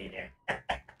slice you later.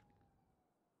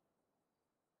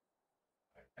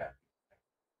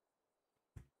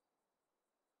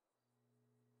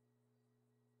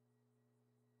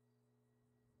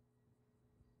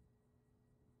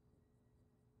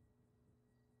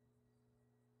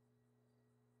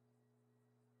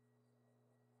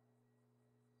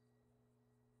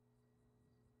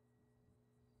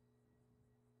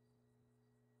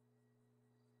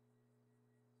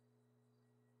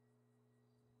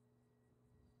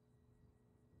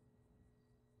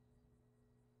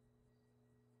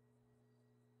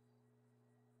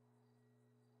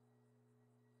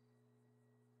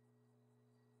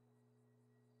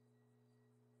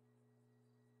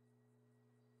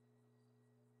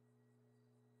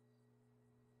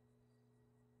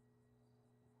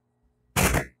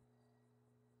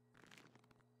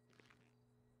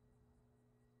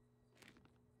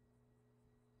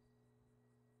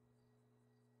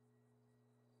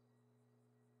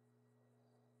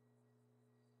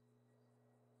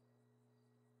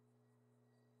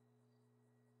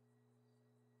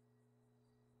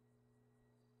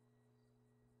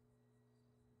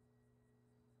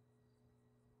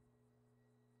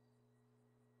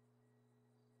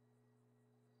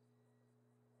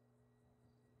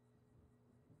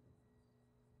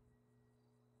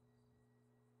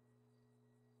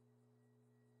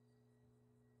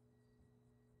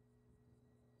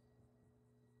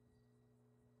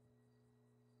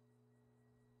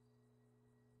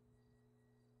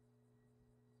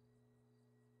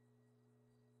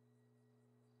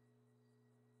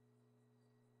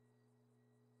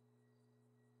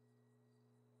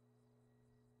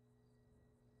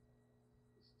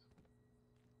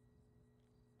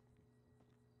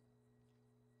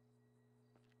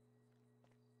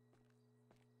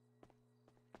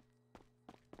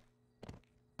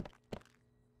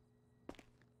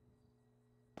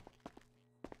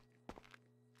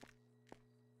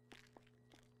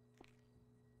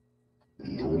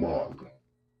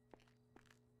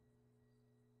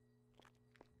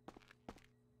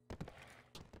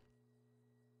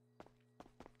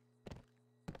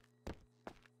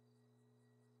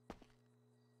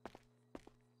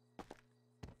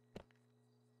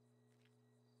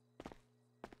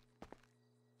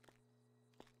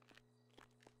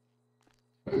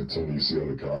 Hey, Tony, you see how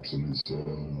the cops in the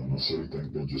city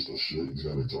think they're just a shit? You see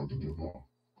how they talk to people?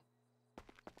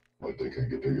 Like they can't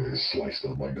get their ass sliced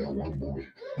up like that one boy.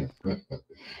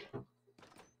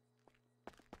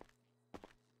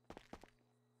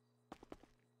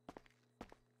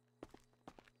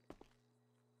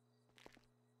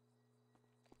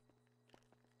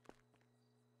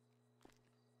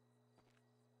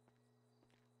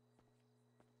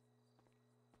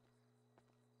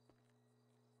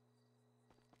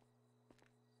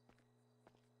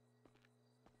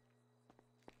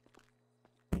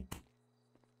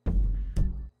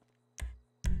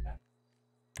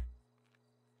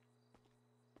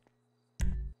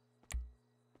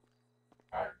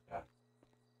 Alright,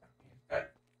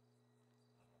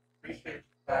 appreciate you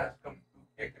guys coming through,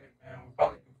 kicking it, man. We'll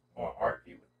probably do some more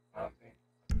RP with the content.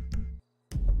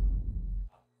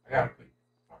 I gotta put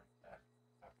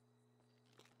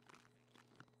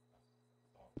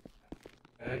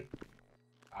okay.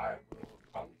 I will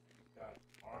probably see you guys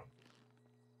tomorrow.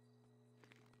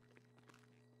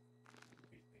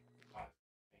 Appreciate you guys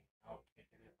hanging out,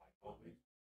 kicking it like always.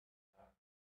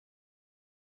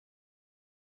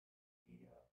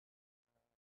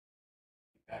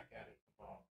 Be back at it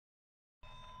tomorrow.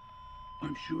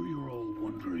 I'm sure you're all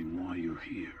wondering why you're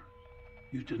here.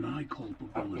 You deny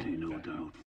culpability, no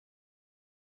doubt,